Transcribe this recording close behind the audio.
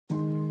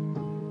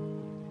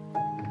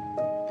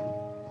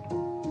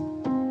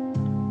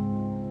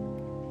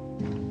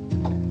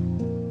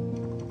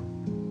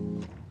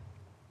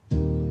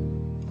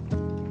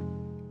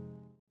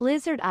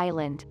Lizard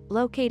Island,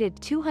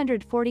 located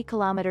 240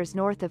 kilometers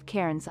north of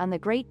Cairns on the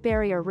Great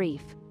Barrier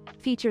Reef,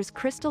 features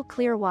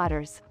crystal-clear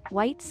waters,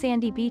 white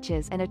sandy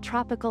beaches and a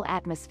tropical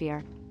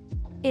atmosphere.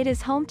 It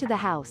is home to the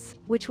house,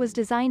 which was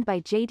designed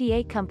by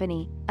JDA Co,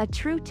 a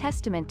true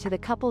testament to the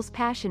couple's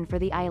passion for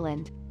the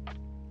island.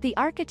 The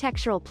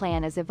architectural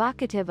plan is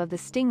evocative of the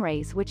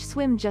stingrays which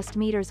swim just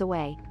meters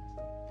away.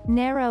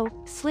 Narrow,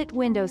 slit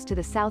windows to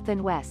the south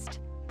and west,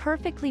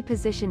 perfectly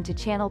positioned to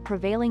channel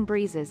prevailing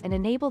breezes and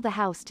enable the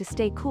house to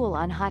stay cool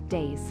on hot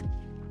days.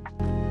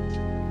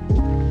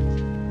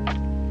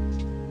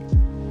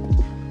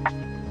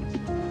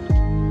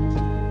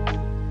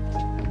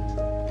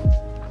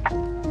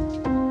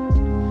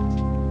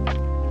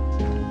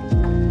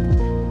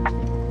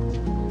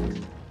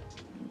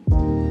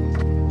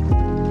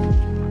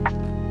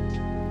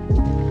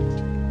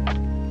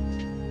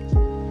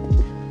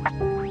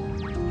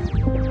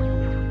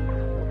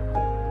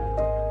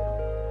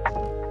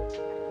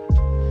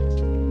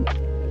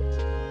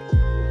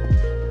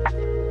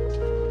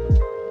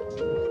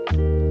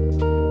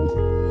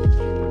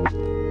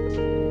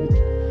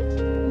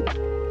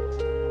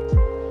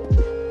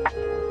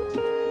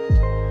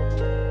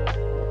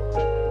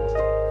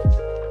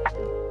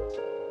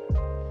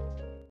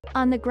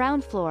 On the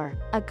ground floor,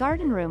 a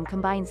garden room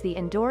combines the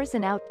indoors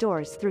and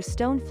outdoors through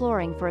stone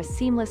flooring for a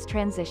seamless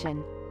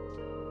transition.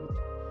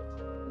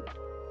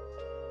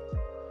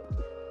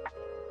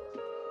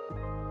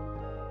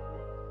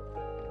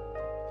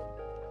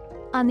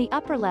 On the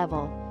upper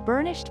level,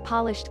 burnished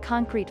polished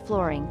concrete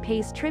flooring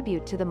pays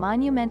tribute to the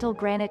monumental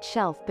granite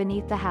shelf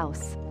beneath the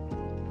house.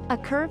 A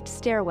curved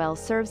stairwell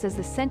serves as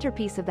the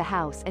centerpiece of the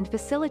house and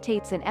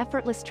facilitates an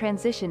effortless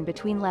transition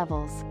between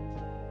levels.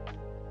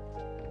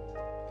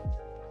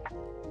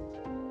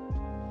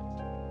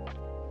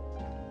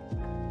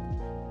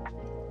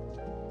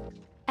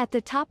 At the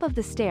top of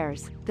the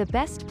stairs, the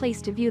best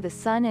place to view the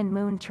sun and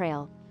moon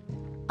trail.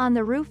 On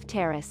the roof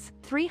terrace,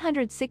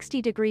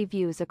 360-degree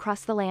views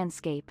across the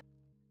landscape.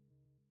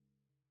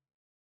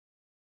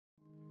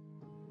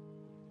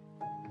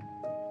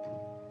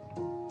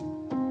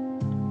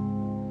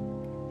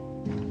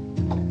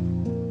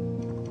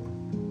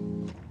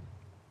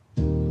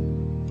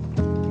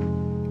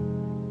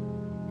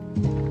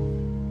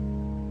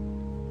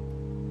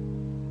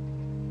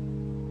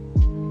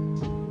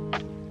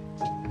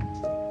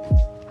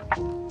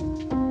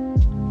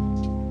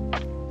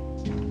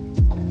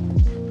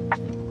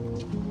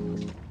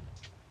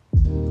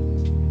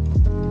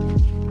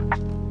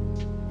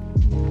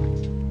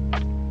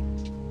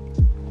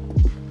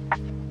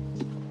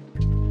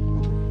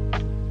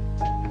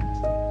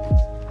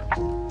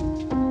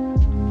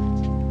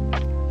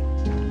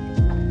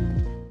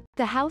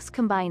 The house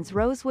combines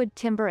rosewood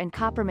timber and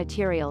copper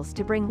materials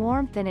to bring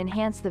warmth and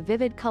enhance the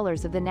vivid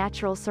colors of the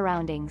natural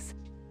surroundings.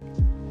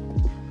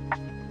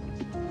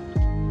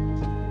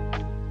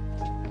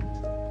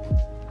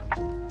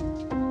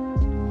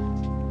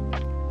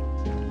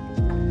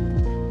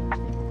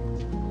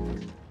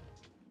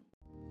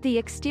 The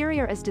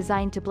exterior is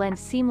designed to blend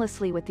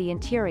seamlessly with the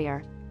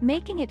interior,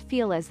 making it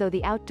feel as though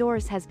the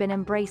outdoors has been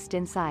embraced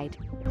inside.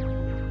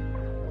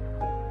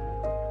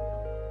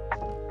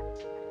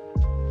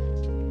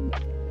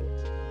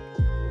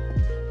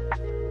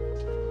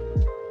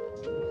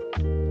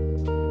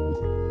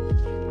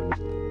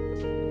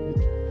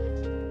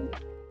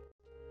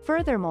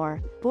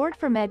 Furthermore,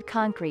 board-for-med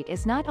concrete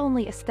is not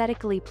only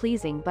aesthetically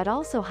pleasing but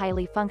also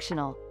highly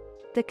functional.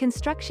 The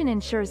construction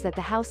ensures that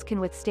the house can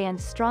withstand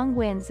strong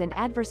winds and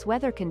adverse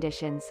weather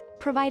conditions,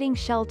 providing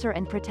shelter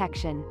and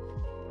protection.